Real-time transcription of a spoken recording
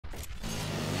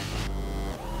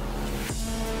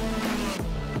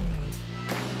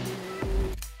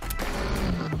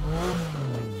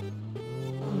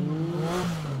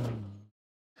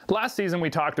Last season we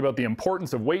talked about the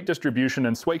importance of weight distribution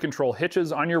and sway control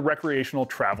hitches on your recreational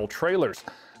travel trailers.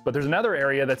 But there's another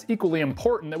area that's equally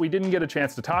important that we didn't get a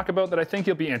chance to talk about that I think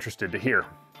you'll be interested to hear.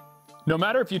 No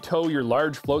matter if you tow your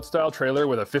large float-style trailer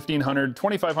with a 1500,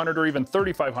 2500, or even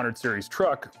 3500 series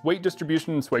truck, weight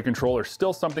distribution and sway control are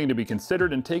still something to be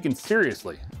considered and taken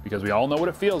seriously, because we all know what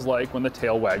it feels like when the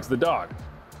tail wags the dog.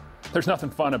 There's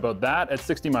nothing fun about that at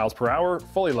 60 miles per hour,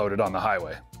 fully loaded on the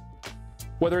highway.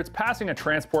 Whether it's passing a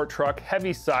transport truck,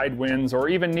 heavy side winds, or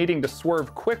even needing to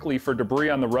swerve quickly for debris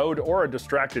on the road or a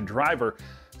distracted driver,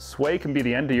 sway can be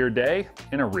the end of your day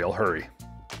in a real hurry.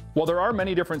 While there are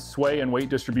many different sway and weight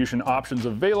distribution options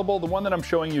available, the one that I'm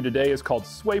showing you today is called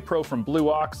SwayPro from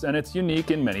Blue Ox, and it's unique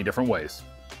in many different ways.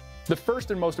 The first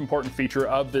and most important feature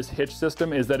of this hitch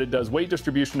system is that it does weight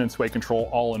distribution and sway control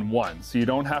all in one, so you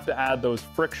don't have to add those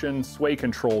friction sway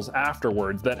controls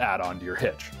afterwards that add on to your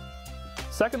hitch.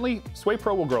 Secondly,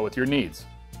 SwayPro will grow with your needs.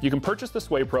 You can purchase the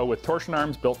SwayPro with torsion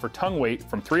arms built for tongue weight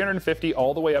from 350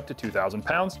 all the way up to 2,000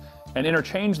 pounds and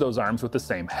interchange those arms with the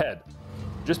same head.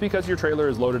 Just because your trailer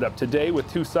is loaded up today with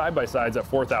two side-by-sides at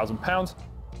 4,000 pounds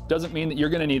doesn't mean that you're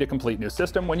going to need a complete new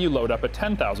system when you load up a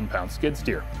 10,000 pound skid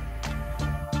steer.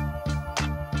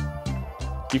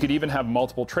 You could even have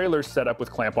multiple trailers set up with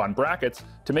clamp-on brackets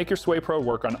to make your SwayPro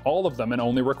work on all of them and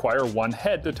only require one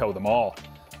head to tow them all.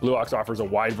 Blue Ox offers a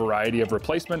wide variety of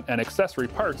replacement and accessory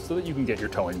parts so that you can get your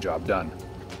towing job done.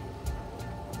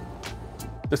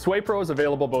 The SwayPro is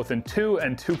available both in 2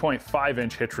 and 2.5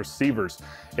 inch hitch receivers.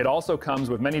 It also comes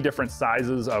with many different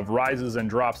sizes of rises and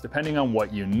drops depending on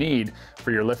what you need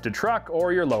for your lifted truck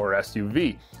or your lower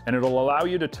SUV, and it'll allow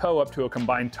you to tow up to a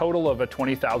combined total of a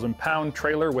 20,000 pound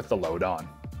trailer with the load on.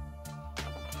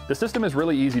 The system is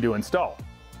really easy to install.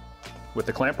 With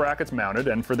the clamp brackets mounted,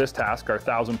 and for this task our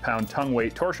 1,000 pound tongue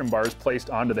weight torsion bars placed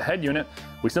onto the head unit,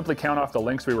 we simply count off the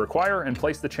links we require and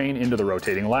place the chain into the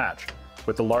rotating latch.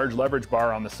 With the large leverage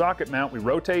bar on the socket mount, we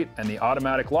rotate and the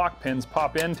automatic lock pins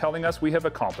pop in, telling us we have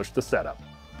accomplished the setup.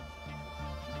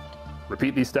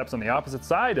 Repeat these steps on the opposite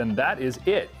side and that is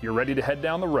it. You're ready to head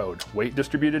down the road, weight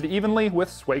distributed evenly with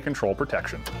sway control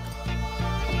protection.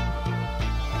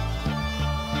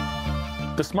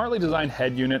 The smartly designed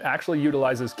head unit actually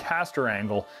utilizes caster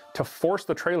angle to force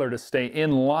the trailer to stay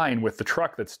in line with the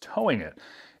truck that's towing it.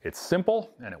 It's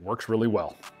simple and it works really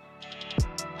well.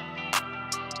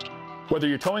 Whether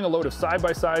you're towing a load of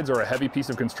side-by-sides or a heavy piece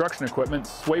of construction equipment,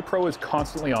 SwayPro is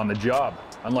constantly on the job.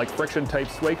 Unlike friction-type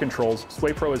sway controls,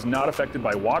 SwayPro is not affected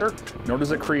by water, nor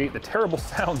does it create the terrible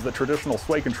sounds that traditional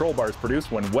sway control bars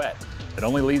produce when wet. It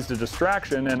only leads to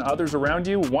distraction and others around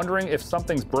you wondering if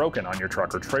something's broken on your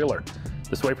truck or trailer.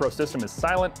 The SwayPro system is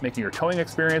silent, making your towing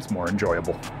experience more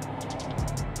enjoyable.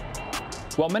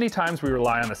 While many times we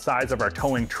rely on the size of our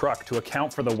towing truck to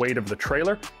account for the weight of the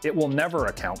trailer, it will never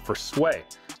account for sway.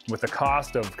 With the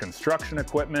cost of construction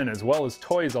equipment as well as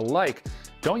toys alike,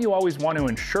 don't you always want to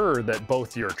ensure that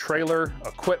both your trailer,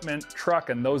 equipment, truck,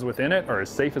 and those within it are as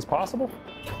safe as possible?